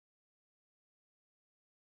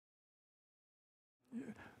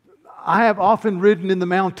I have often ridden in the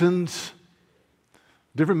mountains,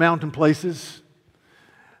 different mountain places.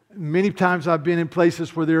 Many times I've been in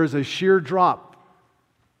places where there is a sheer drop.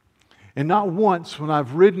 And not once when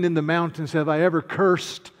I've ridden in the mountains have I ever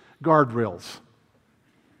cursed guardrails.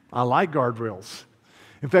 I like guardrails.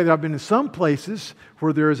 In fact, I've been in some places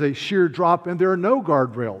where there is a sheer drop and there are no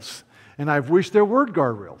guardrails. And I've wished there were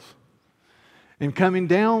guardrails. And coming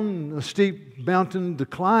down a steep mountain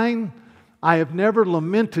decline, I have never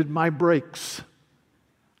lamented my brakes.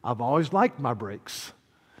 I've always liked my brakes.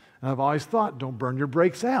 And I've always thought, don't burn your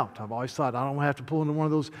brakes out. I've always thought, I don't have to pull into one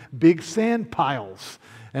of those big sand piles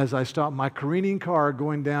as I stop my careening car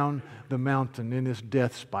going down the mountain in this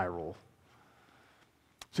death spiral.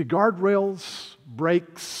 See, guardrails,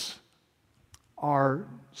 brakes are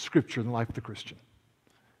Scripture in the life of the Christian.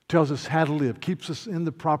 Tells us how to live, keeps us in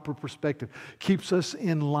the proper perspective, keeps us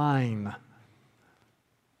in line.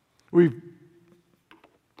 We've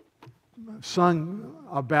sung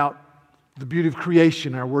about the beauty of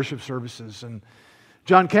creation in our worship services. And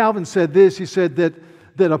John Calvin said this, he said that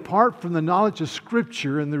apart from the knowledge of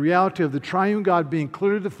Scripture and the reality of the triune God being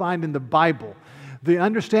clearly defined in the Bible, the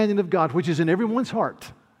understanding of God, which is in everyone's heart,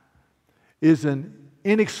 is an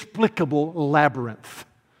inexplicable labyrinth,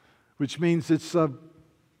 which means it's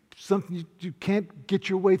something you can't get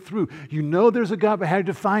your way through. You know there's a God, but how do you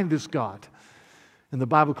define this God? And the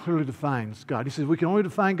Bible clearly defines God. He says we can only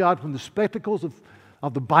define God when the spectacles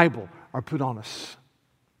of the Bible are put on us.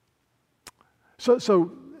 So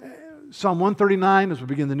Psalm 139, as we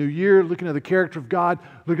begin the new year, looking at the character of God,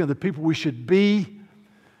 looking at the people we should be.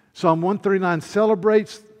 Psalm 139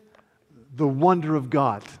 celebrates the wonder of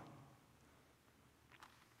God.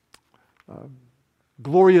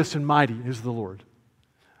 Glorious and mighty is the Lord.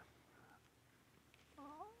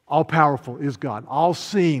 All-powerful is God.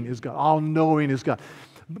 All-seeing is God. All-knowing is God.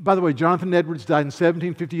 By the way, Jonathan Edwards died in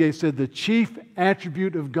 1758, said the chief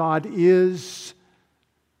attribute of God is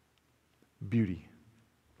beauty.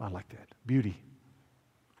 I like that. Beauty.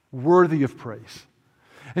 Worthy of praise.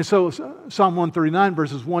 And so Psalm 139,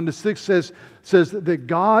 verses 1 to 6 says that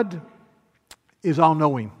God is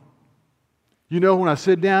all-knowing. You know when I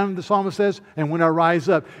sit down, the psalmist says, and when I rise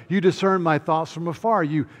up, you discern my thoughts from afar.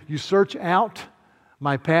 You search out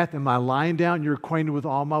my path and my lying down. You're acquainted with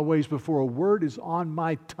all my ways. Before a word is on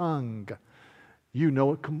my tongue, you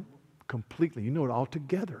know it completely. You know it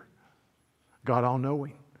altogether. God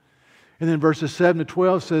all-knowing. And then verses 7 to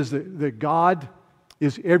 12 says that God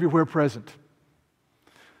is everywhere present.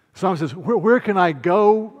 The psalmist says, where can I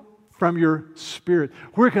go from your spirit?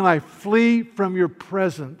 Where can I flee from your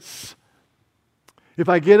presence? If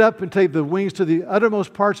I get up and take the wings to the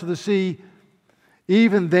uttermost parts of the sea,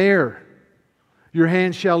 even there your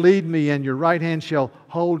hand shall lead me and your right hand shall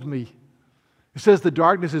hold me. It says the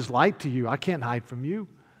darkness is light to you. I can't hide from you.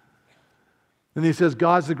 And he says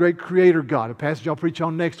God's the great creator God. A passage I'll preach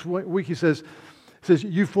on next week. He says,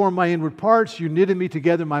 you formed my inward parts. You knitted me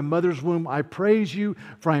together in my mother's womb. I praise you,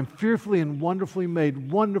 for I am fearfully and wonderfully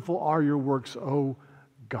made. Wonderful are your works, O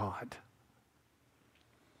God.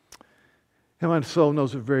 And my soul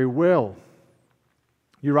knows it very well.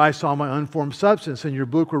 Your eyes saw my unformed substance. In your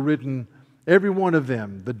book were written every one of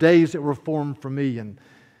them, the days that were formed for me, and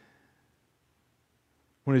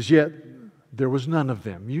when as yet there was none of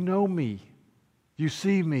them. You know me. You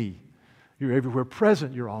see me. You're everywhere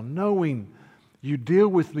present. You're all-knowing. You deal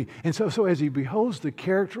with me. And so as he beholds the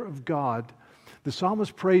character of God, the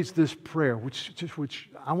psalmist prays this prayer, which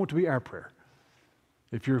I want to be our prayer.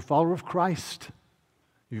 If you're a follower of Christ,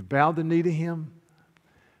 you've bowed the knee to Him,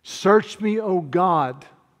 search me, O God,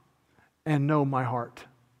 and know my heart.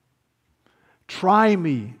 Try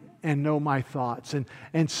me and know my thoughts,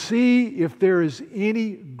 and see if there is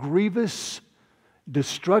any grievous,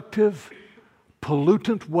 destructive,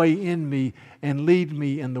 pollutant way in me, and lead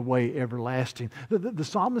me in the way everlasting. The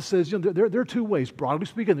psalmist says, there are two ways. Broadly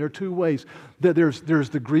speaking, there are two ways. There's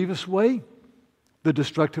the grievous way, the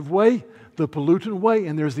destructive way, the pollutant way,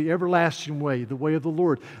 and there's the everlasting way, the way of the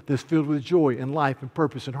Lord that's filled with joy and life and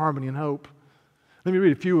purpose and harmony and hope. Let me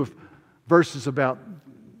read a few of verses about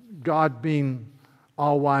God being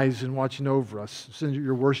all-wise and watching over us. Send you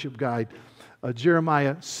your worship guide.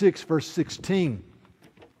 Jeremiah 6, verse 16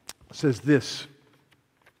 says this.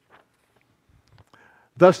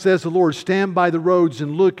 Thus says the Lord, stand by the roads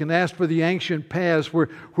and look and ask for the ancient paths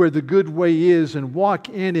where the good way is, and walk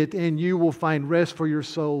in it, and you will find rest for your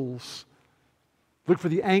souls. Look for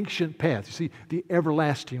the ancient path. You see, the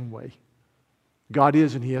everlasting way. God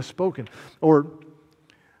is and He has spoken. Or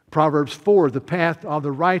Proverbs 4, the path of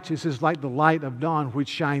the righteous is like the light of dawn, which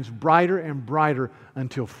shines brighter and brighter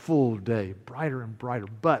until full day. Brighter and brighter.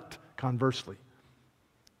 But, conversely,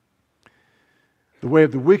 The way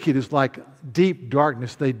of the wicked is like deep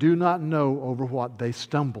darkness. They do not know over what they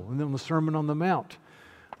stumble. And then the Sermon on the Mount,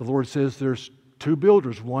 the Lord says there's two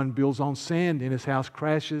builders. One builds on sand and his house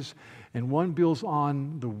crashes, and one builds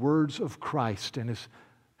on the words of Christ and his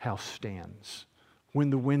house stands. When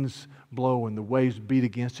the winds blow and the waves beat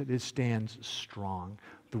against it, it stands strong.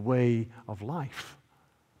 The way of life.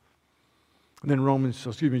 And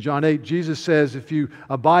then John 8, Jesus says, if you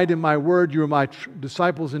abide in my word, you are my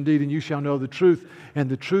disciples indeed, and you shall know the truth, and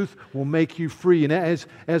the truth will make you free. And as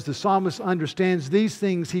the psalmist understands these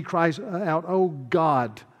things, he cries out, oh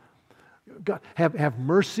God, have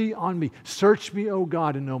mercy on me. Search me, oh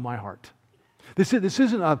God, and know my heart. This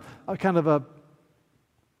isn't a kind of a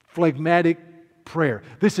phlegmatic prayer.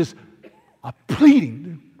 This is a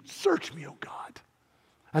pleading. Search me, oh God.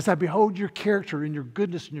 As I behold your character and your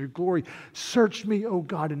goodness and your glory, search me, O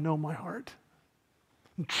God, and know my heart.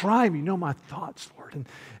 And try me, know my thoughts, Lord,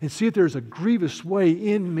 and see if there's a grievous way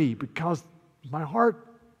in me, because my heart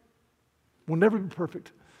will never be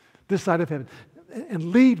perfect this side of heaven.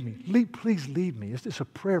 And lead me. Please lead me. It's a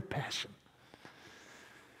prayer passion.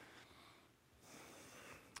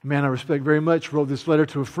 A man I respect very much wrote this letter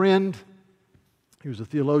to a friend. He was a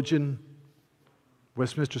theologian.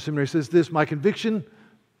 Westminster Seminary says this, my conviction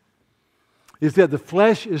is that the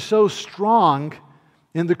flesh is so strong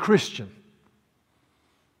in the Christian,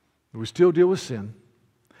 we still deal with sin,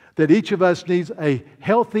 that each of us needs a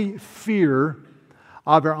healthy fear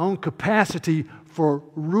of our own capacity for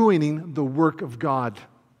ruining the work of God.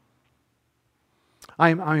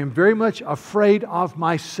 I am very much afraid of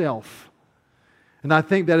myself, and I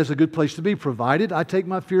think that is a good place to be, provided I take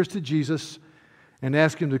my fears to Jesus and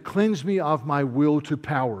ask Him to cleanse me of my will to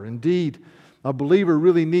power. Indeed, a believer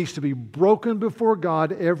really needs to be broken before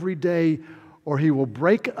God every day, or he will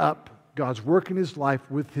break up God's work in his life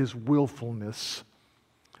with his willfulness,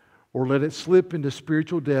 or let it slip into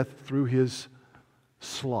spiritual death through his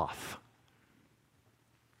sloth.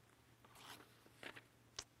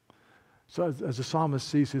 So as the psalmist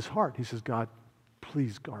sees his heart, he says, God,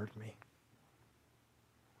 please guard me.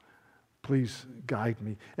 Please guide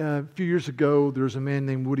me. A few years ago, there was a man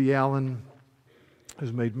named Woody Allen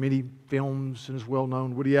who's made many films and is well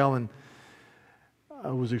known. Woody Allen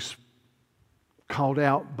was called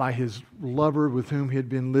out by his lover with whom he had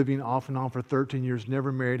been living off and on for 13 years,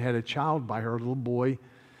 never married, had a child by her, a little boy.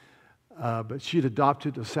 But she had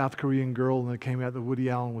adopted a South Korean girl, and it came out that Woody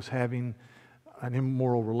Allen was having an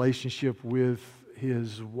immoral relationship with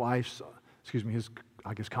his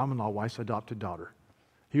common law wife's adopted daughter.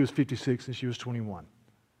 He was 56 and she was 21.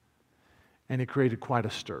 And it created quite a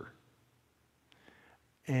stir.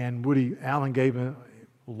 And Woody Allen gave a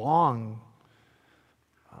long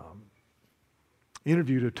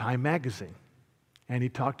interview to Time magazine. And he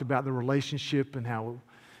talked about the relationship and how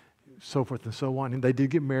so forth and so on. And they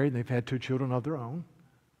did get married, and they've had 2 children of their own.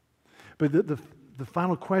 But the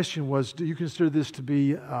final question was, do you consider this to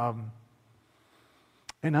be an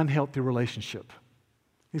unhealthy relationship?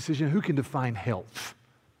 He says, who can define health?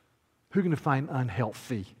 Who can define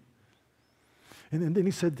unhealthy? And then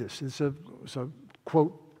he said this. It's a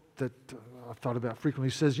quote that I've thought about frequently.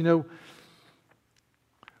 He says,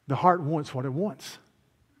 the heart wants what it wants.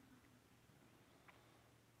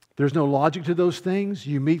 There's no logic to those things.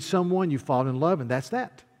 You meet someone, you fall in love, and that's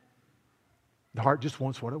that. The heart just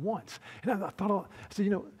wants what it wants. And I said,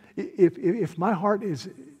 if my heart is,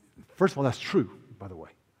 first of all, that's true, by the way.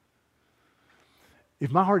 If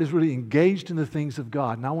my heart is really engaged in the things of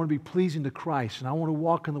God, and I want to be pleasing to Christ, and I want to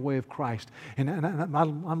walk in the way of Christ, and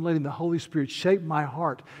I'm letting the Holy Spirit shape my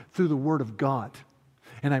heart through the Word of God,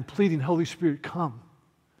 and I'm pleading, Holy Spirit, come.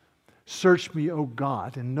 Search me, O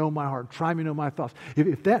God, and know my heart. Try me, know my thoughts.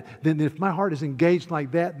 If my heart is engaged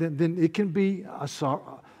like that, then it can be a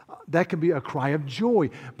sorrow. That can be a cry of joy.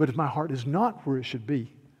 But if my heart is not where it should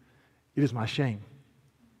be, it is my shame.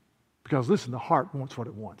 Because listen, the heart wants what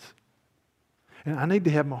it wants. And I need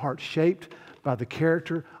to have my heart shaped by the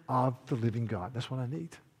character of the living God. That's what I need.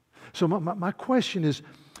 So my question is,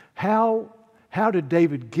 how did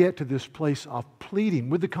David get to this place of pleading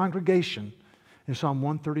with the congregation in Psalm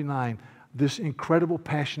 139, this incredible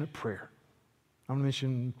passionate prayer? I'm going to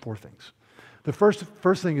mention 4 things. The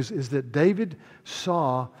first thing is that David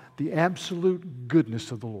saw the absolute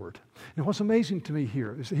goodness of the Lord. And what's amazing to me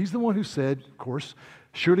here is that he's the one who said, of course,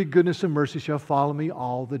 surely goodness and mercy shall follow me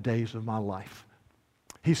all the days of my life.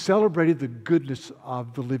 He celebrated the goodness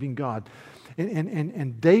of the living God.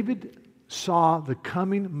 And David saw the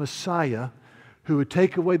coming Messiah who would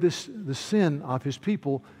take away the sin of his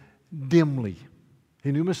people dimly.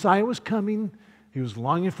 He knew Messiah was coming. He was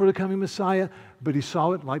longing for the coming Messiah, but he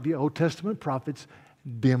saw it like the Old Testament prophets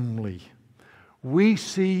dimly. we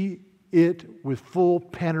see it with full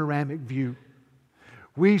panoramic view.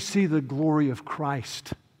 We see the glory of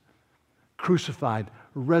Christ, crucified,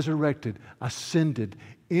 resurrected, ascended,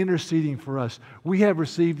 interceding for us. We have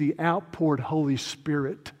received the outpoured Holy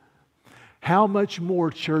Spirit. How much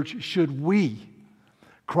more, church, should we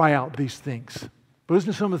cry out these things? But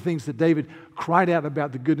listen to some of the things that David cried out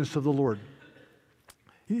about the goodness of the Lord.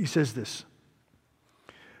 He says this,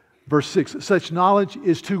 verse 6, such knowledge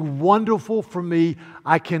is too wonderful for me,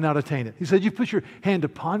 I cannot attain it. He said, you put your hand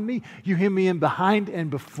upon me, you hem me in behind and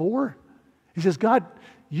before. He says, God,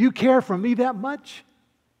 you care for me that much?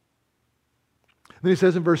 Then he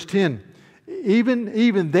says in verse 10,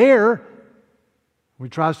 even there, when he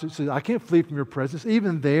tries to say, I can't flee from your presence,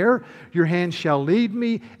 even there, your hand shall lead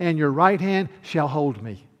me and your right hand shall hold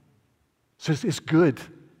me. So it's good.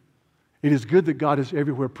 It is good that God is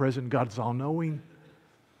everywhere present. God is all-knowing.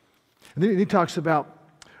 And then he talks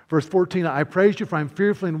about, verse 14, I praise you for I am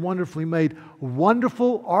fearfully and wonderfully made.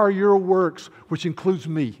 Wonderful are your works, which includes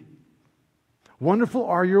me. Wonderful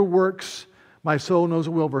are your works, my soul knows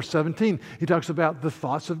it well. Verse 17, he talks about the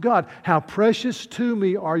thoughts of God. How precious to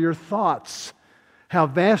me are your thoughts. How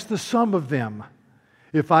vast the sum of them.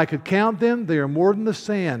 If I could count them, they are more than the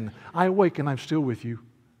sand. I awake and I'm still with you.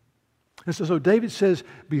 And so David says,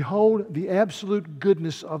 behold the absolute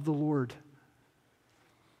goodness of the Lord.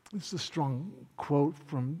 This is a strong quote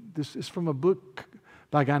from this. It's from a book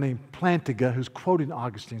by a guy named Plantinga who's quoting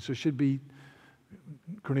Augustine. So it should be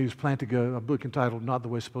Cornelius Plantinga, a book entitled Not the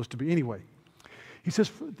Way It's Supposed to Be. Anyway, he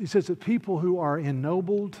says that people who are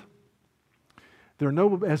ennobled, they're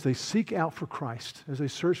ennobled as they seek out for Christ, as they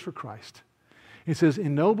search for Christ. He says,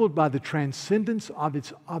 ennobled by the transcendence of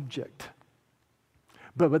its object.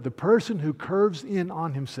 But the person who curves in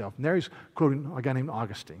on himself, and there he's quoting a guy named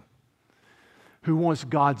Augustine, who wants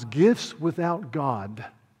God's gifts without God,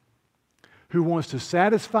 who wants to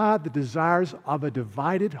satisfy the desires of a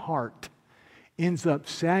divided heart, ends up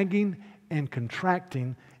sagging and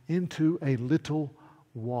contracting into a little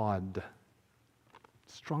wad.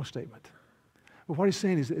 Strong statement. But what he's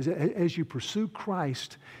saying is that as you pursue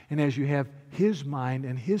Christ and as you have His mind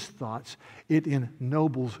and His thoughts, it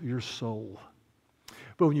ennobles your soul.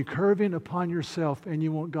 But when you curve in upon yourself and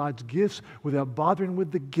you want God's gifts without bothering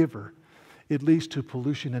with the giver, it leads to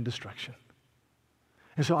pollution and destruction.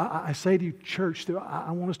 And so I say to you, church, that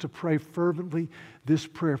I want us to pray fervently this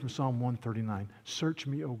prayer from Psalm 139. Search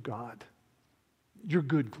me, O God. You're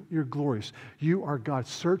good. You're glorious. You are God.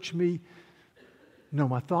 Search me. Know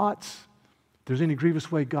my thoughts. If there's any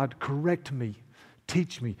grievous way, God, correct me.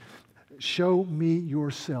 Teach me. Show me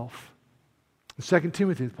yourself. In 2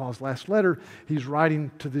 Timothy, Paul's last letter, he's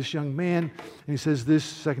writing to this young man, and he says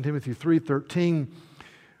this, 2 Timothy 3:13,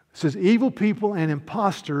 says, evil people and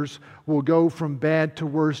impostors will go from bad to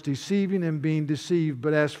worse, deceiving and being deceived.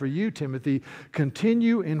 But as for you, Timothy,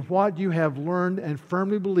 continue in what you have learned and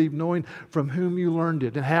firmly believe, knowing from whom you learned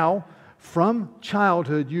it. And how? From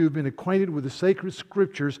childhood you have been acquainted with the sacred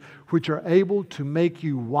scriptures, which are able to make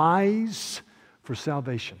you wise for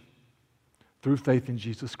salvation through faith in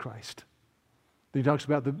Jesus Christ. He talks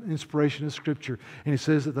about the inspiration of Scripture, and he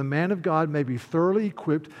says that the man of God may be thoroughly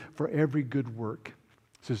equipped for every good work.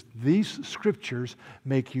 He says, these Scriptures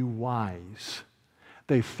make you wise.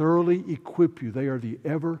 They thoroughly equip you. They are the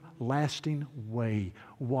everlasting way.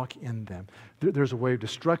 Walk in them. There's a way of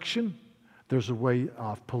destruction, there's a way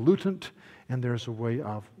of pollutant, and there's a way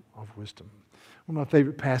of wisdom. One of my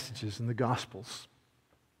favorite passages in the Gospels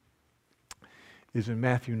is in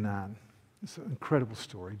Matthew 9. It's an incredible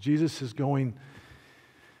story. Jesus is going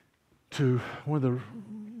to one of the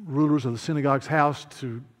rulers of the synagogue's house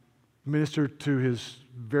to minister to his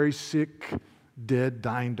very sick, dead,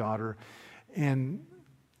 dying daughter. And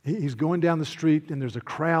he's going down the street, and there's a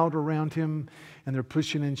crowd around him, and they're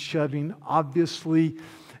pushing and shoving, obviously.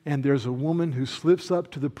 And there's a woman who slips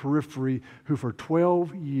up to the periphery who for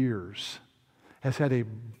 12 years has had a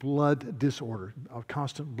blood disorder, of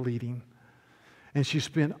constant bleeding. And she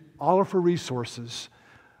spent all of her resources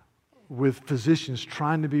with physicians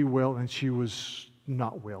trying to be well, and she was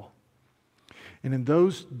not well. And in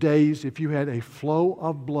those days, if you had a flow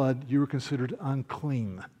of blood, you were considered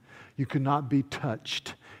unclean. You could not be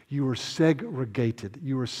touched. You were segregated.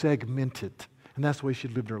 You were segmented. And that's the way she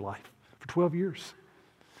lived her life for 12 years.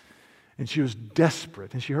 And she was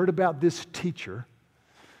desperate. And she heard about this teacher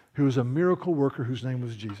who was a miracle worker whose name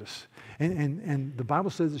was Jesus. And the Bible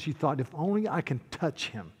says that she thought, if only I can touch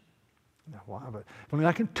him. Why? But if only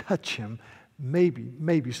I can touch him,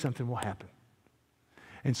 maybe something will happen.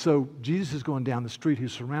 And so Jesus is going down the street.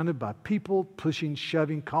 He's surrounded by people, pushing,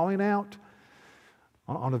 shoving, calling out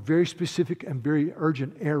on a very specific and very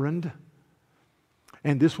urgent errand.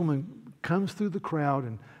 And this woman comes through the crowd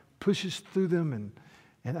and pushes through them.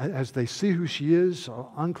 And as they see who she is, an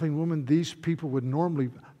unclean woman, these people would normally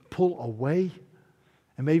pull away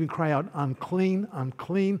and may even cry out, "Unclean,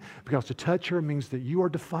 unclean," because to touch her means that you are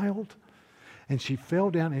defiled. And she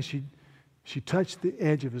fell down and she touched the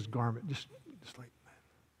edge of his garment, just like that.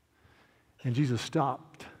 And Jesus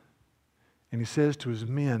stopped and he says to his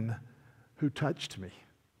men, "Who touched me?"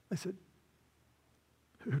 They said,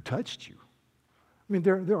 "Who touched you?" I mean,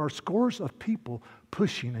 there are scores of people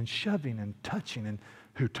pushing and shoving and touching, and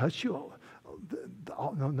who touched you?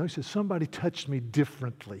 No, he says, somebody touched me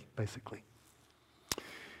differently, basically.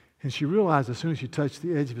 And she realized as soon as she touched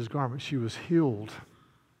the edge of his garment, she was healed.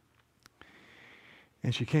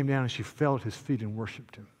 And she came down and she fell at his feet and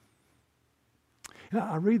worshiped him. And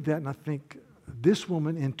I read that and I think this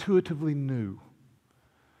woman intuitively knew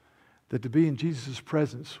that to be in Jesus'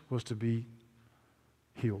 presence was to be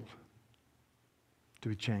healed, to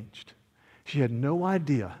be changed. She had no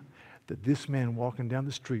idea that this man walking down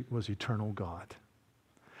the street was eternal God.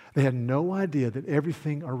 They had no idea that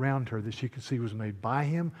everything around her that she could see was made by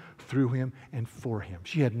him, through him, and for him.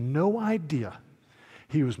 She had no idea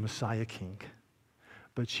he was Messiah King.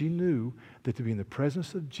 But she knew that to be in the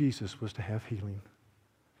presence of Jesus was to have healing.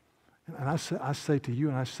 And I say to you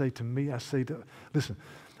and I say to me, listen,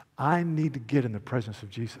 I need to get in the presence of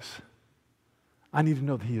Jesus. I need to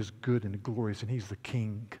know that he is good and glorious and he's the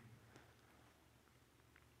King.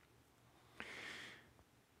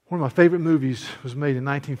 One of my favorite movies was made in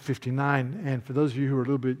 1959, and for those of you who are a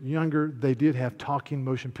little bit younger, they did have talking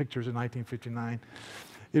motion pictures in 1959.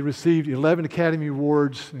 It received 11 Academy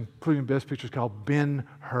Awards, including Best Picture, called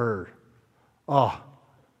Ben-Hur. Oh.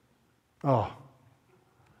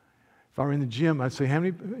 If I were in the gym, I'd say, how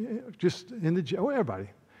many, just in the gym, oh, everybody.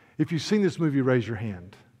 If you've seen this movie, raise your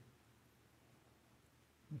hand.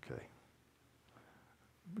 Okay.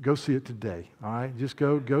 Go see it today, all right? Just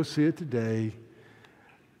go see it today.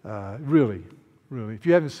 Really. If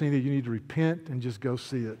you haven't seen it, you need to repent and just go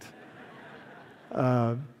see it.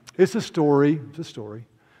 It's a story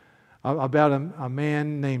about a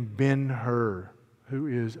man named Ben-Hur, who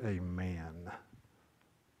is a man,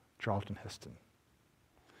 Charlton Heston.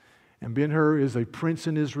 And Ben-Hur is a prince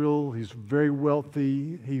in Israel. He's very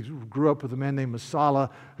wealthy. He grew up with a man named Messala,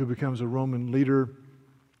 who becomes a Roman leader.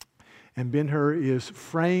 And Ben-Hur is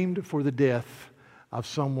framed for the death of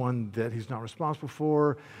someone that he's not responsible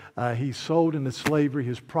for. He's sold into slavery.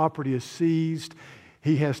 His property is seized.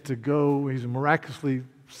 He has to go. He's miraculously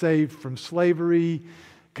saved from slavery,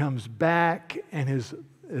 comes back, and his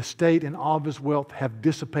estate and all of his wealth have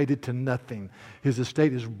dissipated to nothing. His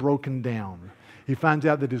estate is broken down. He finds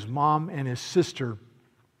out that his mom and his sister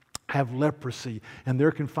have leprosy, and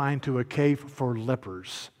they're confined to a cave for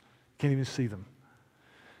lepers. Can't even see them.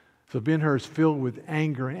 So Ben-Hur is filled with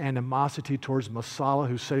anger and animosity towards Messala,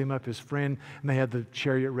 who set him up as friend, and they have the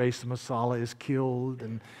chariot race, and Messala is killed,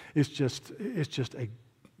 and it's just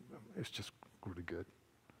really good.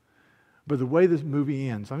 But the way this movie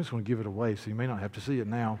ends, I'm just going to give it away, so you may not have to see it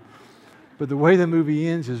now. But the way the movie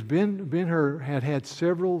ends is Ben-Hur had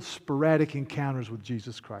several sporadic encounters with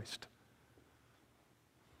Jesus Christ.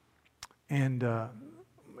 And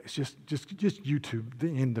it's just YouTube, the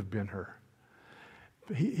end of Ben-Hur.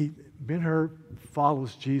 Ben-Hur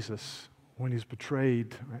follows Jesus when he's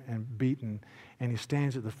betrayed and beaten, and he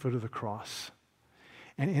stands at the foot of the cross.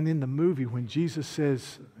 And in the movie, when Jesus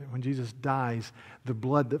dies, the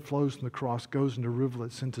blood that flows from the cross goes into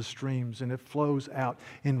rivulets, into streams, and it flows out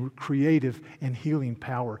in creative and healing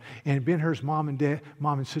power. And Ben-Hur's mom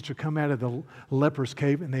and sister come out of the leper's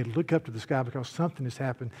cave, and they look up to the sky because something has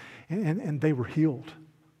happened, and they were healed.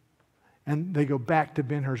 And they go back to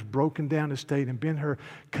Ben-Hur's broken down estate, and Ben-Hur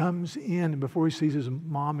comes in, and before he sees his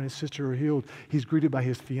mom and his sister are healed, he's greeted by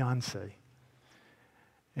his fiancée.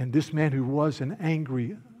 And this man who was an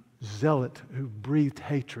angry zealot who breathed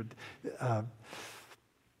hatred,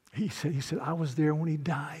 he said, I was there when he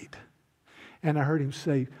died. And I heard him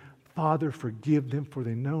say, Father, forgive them, for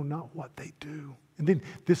they know not what they do. And then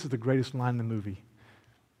this is the greatest line in the movie.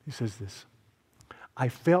 He says this, I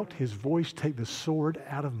felt his voice take the sword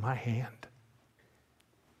out of my hand.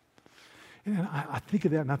 And I think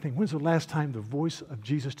of that and I think, when's the last time the voice of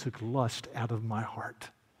Jesus took lust out of my heart?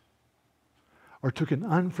 Or took an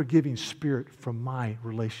unforgiving spirit from my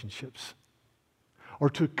relationships? Or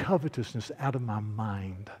took covetousness out of my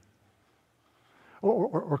mind?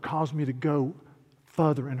 Or caused me to go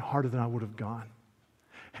further and harder than I would have gone?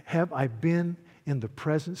 Have I been in the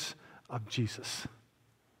presence of Jesus?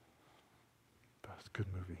 That's a good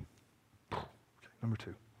movie. Okay, number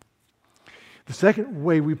 2. The second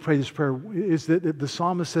way we pray this prayer is that the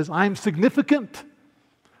psalmist says, I am significant.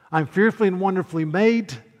 I'm fearfully and wonderfully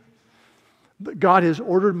made. God has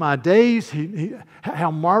ordered my days.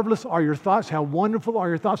 How marvelous are your thoughts. How wonderful are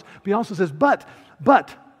your thoughts. But he also says, but,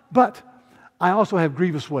 I also have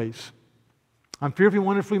grievous ways. I'm fearfully and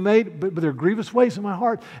wonderfully made, but there are grievous ways in my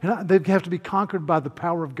heart, and they have to be conquered by the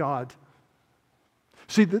power of God.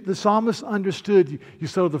 See, the psalmist understood you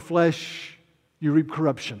sow the flesh, you reap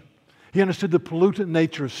corruption. He understood the pollutant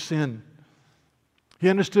nature of sin. He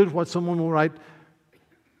understood what someone will write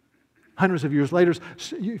hundreds of years later.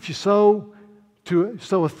 If you sow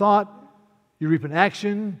a thought, you reap an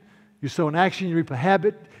action. You sow an action, you reap a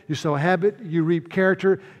habit. You sow a habit, you reap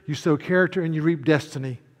character. You sow character, and you reap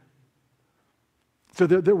destiny. So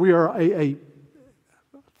that we are a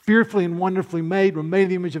fearfully and wonderfully made. We're made in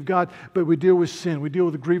the image of God, but we deal with sin. We deal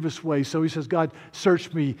with the grievous ways. So he says, God,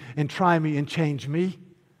 search me and try me and change me.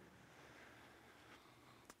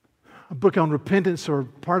 A book on repentance, or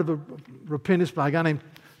part of the repentance by a guy named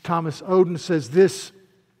Thomas Oden, says this.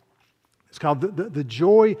 It's called the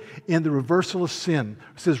Joy in the Reversal of Sin.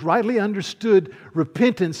 It says, rightly understood,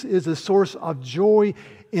 repentance is a source of joy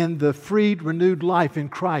in the freed, renewed life in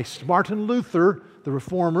Christ. Martin Luther, the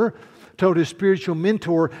reformer, told his spiritual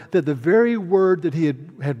mentor that the very word that he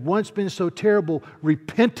had once been so terrible,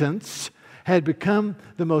 repentance, had become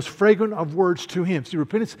the most fragrant of words to him. See,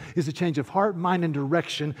 repentance is a change of heart, mind, and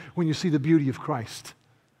direction when you see the beauty of Christ.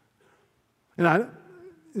 And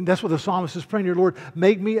that's what the psalmist is praying, dear Lord,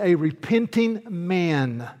 make me a repenting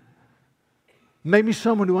man. Make me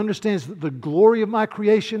someone who understands the glory of my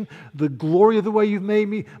creation, the glory of the way you've made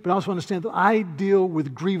me, but also understand that I deal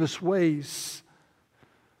with grievous ways.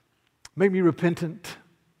 Make me repentant.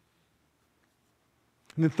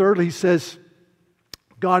 And then thirdly, he says,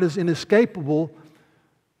 God is inescapable,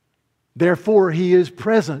 therefore he is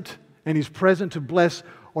present, and he's present to bless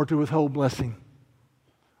or to withhold blessing.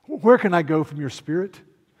 Where can I go from your spirit?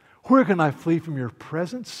 Where can I flee from your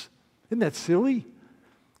presence? Isn't that silly?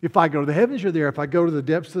 If I go to the heavens, you're there. If I go to the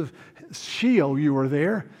depths of Sheol, you are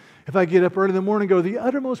there. If I get up early in the morning and go to the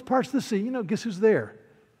uttermost parts of the sea, guess who's there?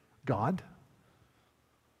 God.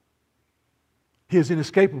 He is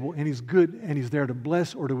inescapable, and he's good, and he's there to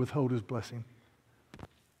bless or to withhold his blessing.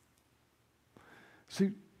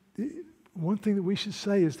 See, one thing that we should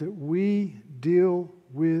say is that we deal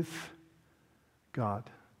with God.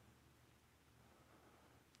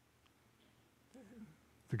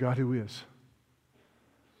 The God who is.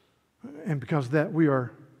 And because of that,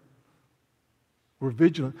 we're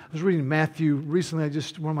vigilant. I was reading Matthew recently.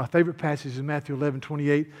 One of my favorite passages is Matthew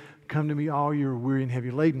 11:28. Come to me, all you are weary and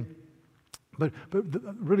heavy laden. But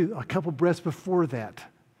really, a couple breaths before that,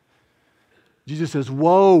 Jesus says,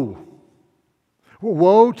 woe.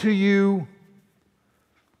 Woe to you,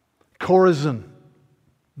 Chorazin,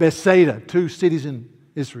 Bethsaida, 2 cities in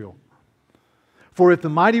Israel. For if the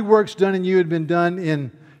mighty works done in you had been done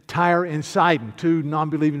in Tyre and Sidon, 2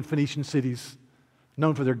 non-believing Phoenician cities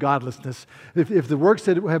known for their godlessness, if the works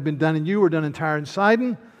that have been done in you were done in Tyre and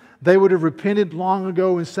Sidon, they would have repented long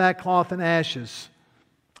ago in sackcloth and ashes.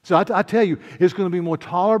 So I tell you, it's going to be more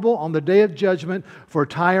tolerable on the day of judgment for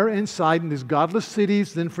Tyre and Sidon, these godless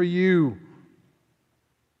cities, than for you.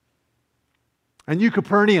 And you,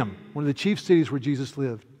 Capernaum, one of the chief cities where Jesus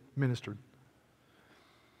lived, ministered.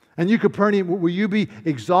 And you, Capernaum, will you be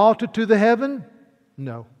exalted to the heaven?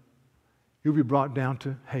 No. You'll be brought down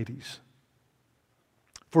to Hades.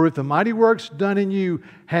 For if the mighty works done in you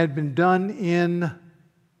had been done in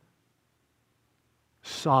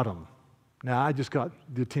Sodom. Now, I just got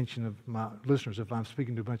the attention of my listeners if I'm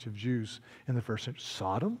speaking to a bunch of Jews in the first century.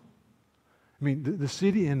 Sodom? I mean, the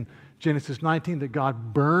city in Genesis 19 that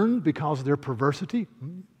God burned because of their perversity?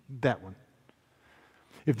 That one.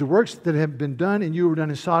 If the works that have been done in you were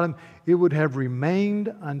done in Sodom, it would have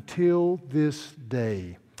remained until this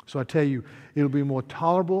day. So I tell you, it'll be more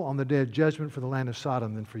tolerable on the day of judgment for the land of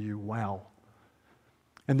Sodom than for you. Wow.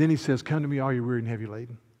 And then he says, come to me, all you weary and heavy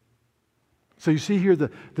laden. So you see here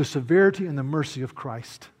the severity and the mercy of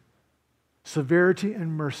Christ. Severity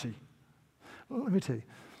and mercy. Well, let me tell you.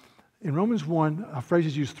 In Romans 1, a phrase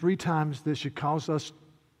is used 3 times that should cause us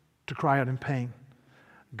to cry out in pain.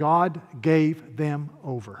 God gave them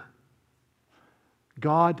over.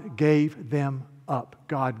 God gave them up.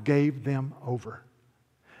 God gave them over.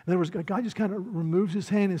 In other words, God just kind of removes his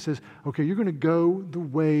hand and says, okay, you're going to go the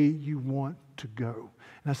way you want to go.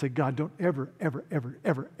 And I say, God, don't ever, ever, ever,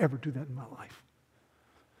 ever, ever do that in my life.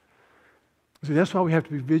 See, that's why we have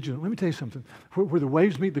to be vigilant. Let me tell you something. Where the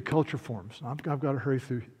waves meet, the culture forms. I've got to hurry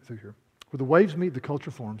through here. Where the waves meet, the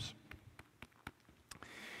culture forms.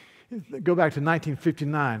 Go back to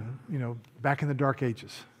 1959, back in the Dark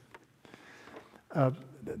Ages.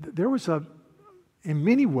 There was in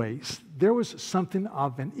many ways, there was something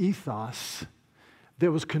of an ethos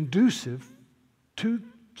that was conducive to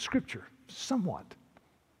Scripture, somewhat.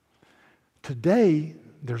 Today,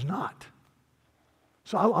 there's not.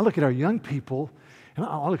 So I look at our young people, and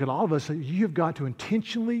I look at all of us, and you've got to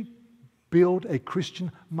intentionally build a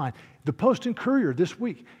Christian mind. The Post and Courier this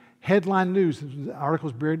week, headline news, the article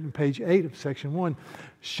is buried in page 8 of section 1,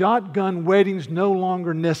 shotgun weddings no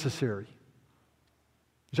longer necessary.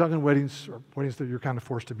 Shotgun weddings are weddings that you're kind of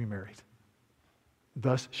forced to be married.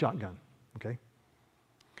 Thus, shotgun, okay?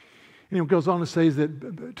 And it goes on to say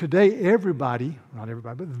that today everybody, not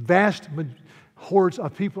everybody, but vast hordes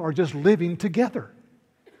of people are just living together.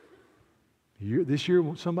 This year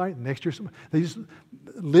somebody, next year somebody.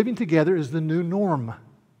 Living together is the new norm.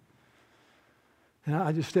 And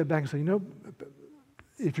I just step back and say,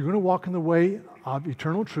 if you're going to walk in the way of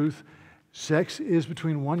eternal truth, sex is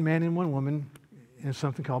between one man and one woman in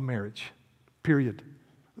something called marriage, period.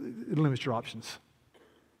 It limits your options.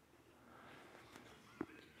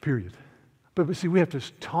 Period. But see, we have to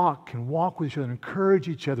talk and walk with each other, encourage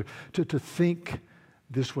each other to think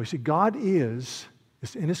this way. See, God is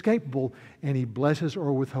inescapable, and He blesses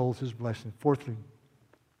or withholds His blessing. Fourthly,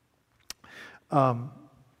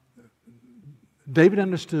 David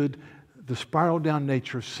understood the spiral down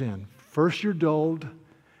nature of sin. First you're dulled,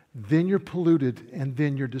 then you're polluted, and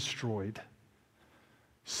then you're destroyed.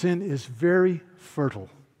 Sin is very fertile.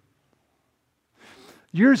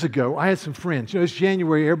 Years ago, I had some friends. It's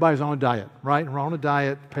January, everybody's on a diet, right? And we're on a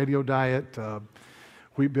diet, paleo diet,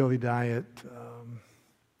 wheat belly diet,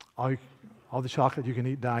 all the chocolate you can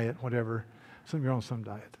eat diet, whatever. Some of you are on some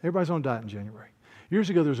diet. Everybody's on a diet in January. Years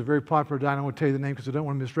ago, there was a very popular diet. I don't want to tell you the name because I don't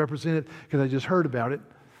want to misrepresent it because I just heard about it.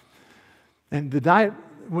 And the diet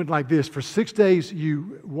went like this. For 6 days,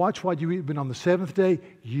 you watch what you eat, but on the 7th day,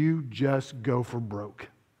 you just go for broke.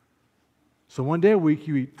 So one day a week,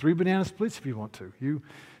 you eat 3 banana splits if you want to. You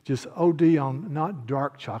just OD on not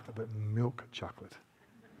dark chocolate, but milk chocolate.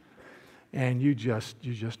 And you just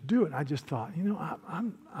do it. And I just thought,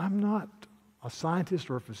 I'm not a scientist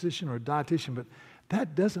or a physician or a dietitian, but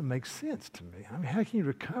that doesn't make sense to me. I mean, how can you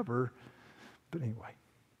recover? But anyway.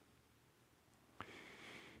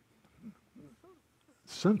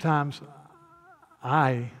 Sometimes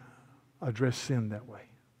I address sin that way.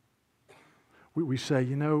 We say,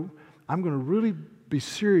 I'm going to really be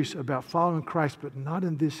serious about following Christ, but not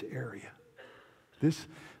in this area.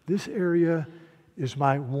 This area is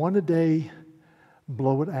my one-a-day,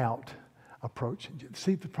 blow it out approach.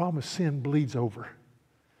 See, the problem is sin bleeds over.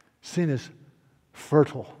 Sin is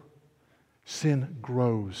fertile. Sin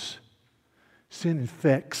grows. Sin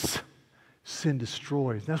infects. Sin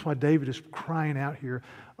destroys. That's why David is crying out here,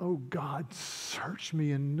 oh God, search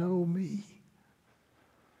me and know me.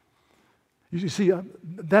 You see,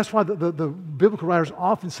 that's why the biblical writers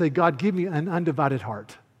often say, God, give me an undivided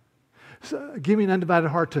heart. So, give me an undivided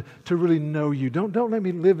heart to really know you. Don't let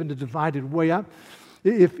me live in a divided way.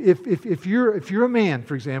 If you're a man,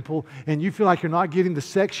 for example, and you feel like you're not getting the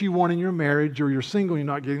sex you want in your marriage, or you're single and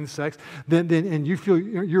you're not getting the sex, then and you feel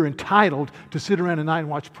you're entitled to sit around at night and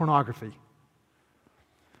watch pornography.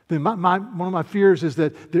 Then one of my fears is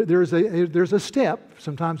that there's a step,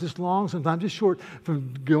 sometimes it's long, sometimes it's short,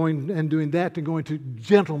 from going and doing that to going to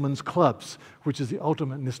gentlemen's clubs, which is the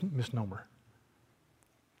ultimate misnomer.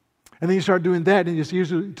 And then you start doing that, and it's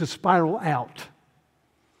usually to spiral out.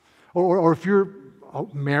 Or if you're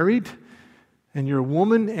married and you're a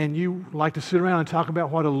woman and you like to sit around and talk about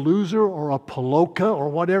what a loser or a paloka or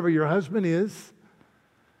whatever your husband is.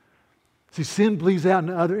 See, sin bleeds out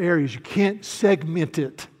into other areas. You can't segment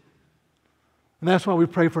it. And that's why we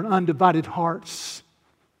pray for an undivided hearts.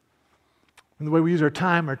 And the way we use our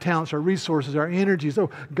time, our talents, our resources, our energies. Oh,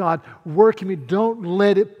 God, work in me. Don't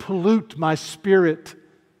let it pollute my spirit.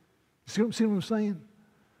 See what I'm saying?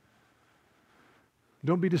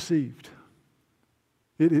 Don't be deceived.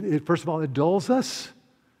 It first of all, it dulls us,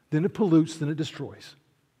 then it pollutes, then it destroys.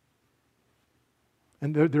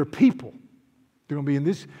 And there are people, they're going to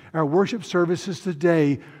be in our worship services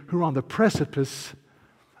today, who are on the precipice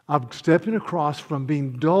of stepping across from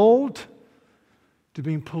being dulled to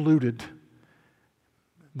being polluted.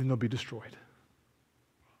 Then they'll be destroyed.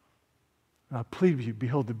 I plead with you,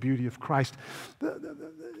 behold the beauty of Christ.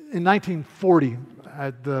 In 1940,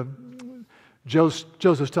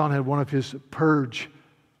 Joseph Stalin had one of his purge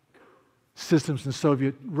systems in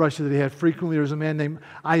Soviet Russia that he had frequently. There was a man named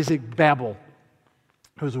Isaac Babel,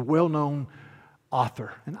 who was a well-known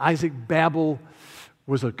author. And Isaac Babel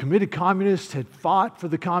was a committed communist, had fought for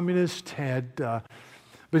the communists,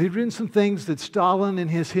 but he'd written some things that Stalin and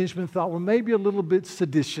his henchmen thought were maybe a little bit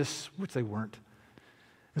seditious, which they weren't.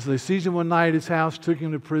 And so they seized him one night at his house, took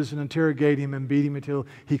him to prison, interrogated him, and beat him until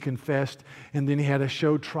he confessed. And then he had a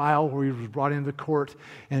show trial where he was brought into court,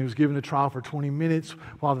 and he was given a trial for 20 minutes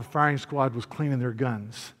while the firing squad was cleaning their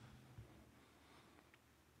guns.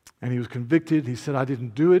 And he was convicted. He said, I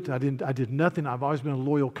didn't do it. I did nothing. I've always been a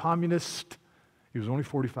loyal communist. He was only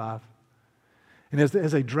 45. And as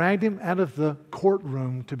they dragged him out of the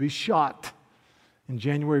courtroom to be shot in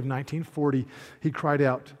January of 1940, he cried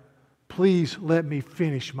out, please let me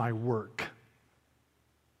finish my work.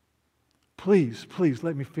 Please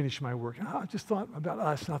let me finish my work. And I just thought about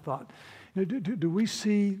us, and I thought, do we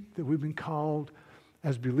see that we've been called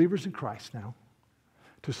as believers in Christ now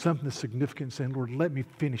to something that's significant, saying, Lord, let me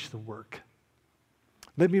finish the work.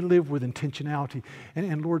 Let me live with intentionality.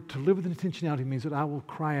 And Lord, to live with intentionality means that I will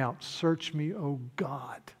cry out, search me, O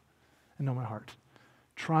God, and know my heart.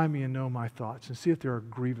 Try me and know my thoughts and see if there are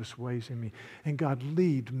grievous ways in me. And God,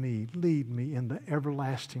 lead me in the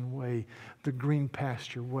everlasting way, the green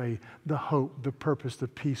pasture way, the hope, the purpose, the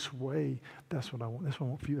peace way. That's what I want. That's what I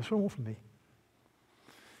want for you. That's what I want for me.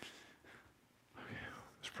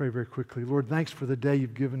 Let's pray very quickly. Lord, thanks for the day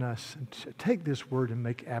you've given us. And take this word and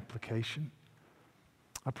make application.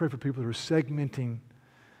 I pray for people who are segmenting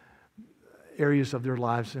areas of their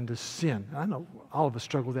lives into sin. I know all of us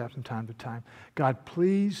struggle with that from time to time. God,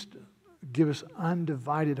 please give us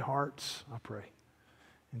undivided hearts, I pray.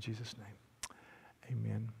 In Jesus' name,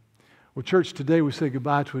 amen. Well, church, today we say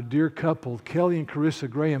goodbye to a dear couple. Kelly and Carissa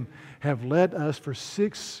Graham have led us for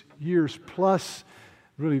 6 years plus,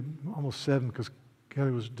 really almost 7, because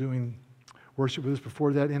Kelly was doing worship with us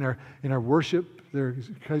before that. In our worship,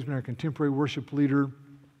 Kelly's been our contemporary worship leader.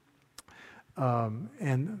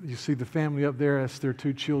 And you see the family up there. That's their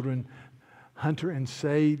 2 children, Hunter and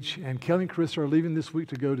Sage. And Kelly and Chris are leaving this week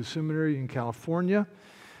to go to seminary in California,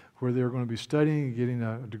 where they're going to be studying and getting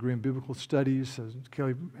a degree in biblical studies.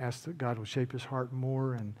 Kelly asked that God will shape his heart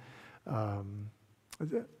more, and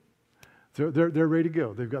they're ready to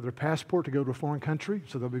go. They've got their passport to go to a foreign country,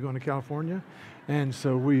 so they'll be going to California. And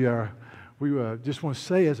so we just want to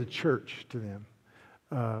say as a church to them,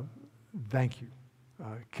 thank you.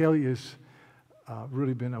 Kelly is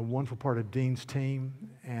really been a wonderful part of Dean's team,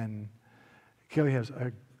 and Kelly has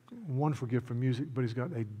a wonderful gift for music, but he's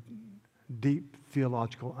got a deep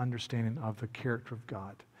theological understanding of the character of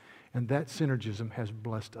God, and that synergism has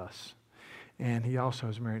blessed us. And he also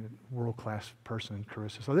has married a world-class person in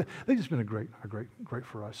Carissa, so they've just been a great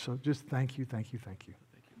for us. So just thank you. Thank you. Thank you.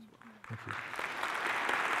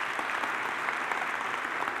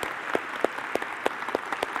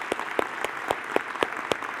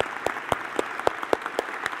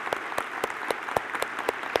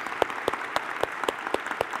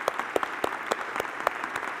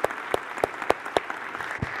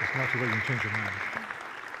 Change your mind.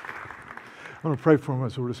 I'm going to pray for them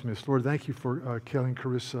as we're dismissed. Lord, thank you for Kelly and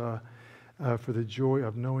Carissa, for the joy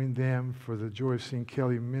of knowing them, for the joy of seeing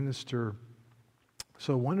Kelly minister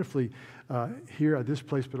so wonderfully here at this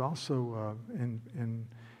place, but also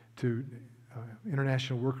to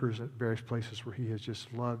international workers at various places where he has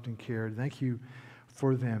just loved and cared. Thank you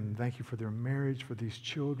for them. Thank you for their marriage, for these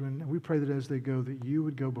children. And we pray that as they go, that you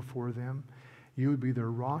would go before them. You would be their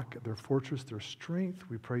rock, their fortress, their strength.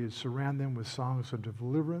 We pray you'd surround them with songs of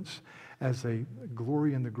deliverance as they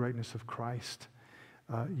glory in the greatness of Christ.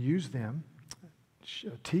 Use them,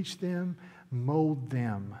 teach them, mold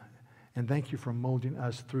them, and thank you for molding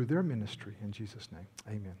us through their ministry. In Jesus' name,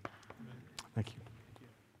 amen. Thank you.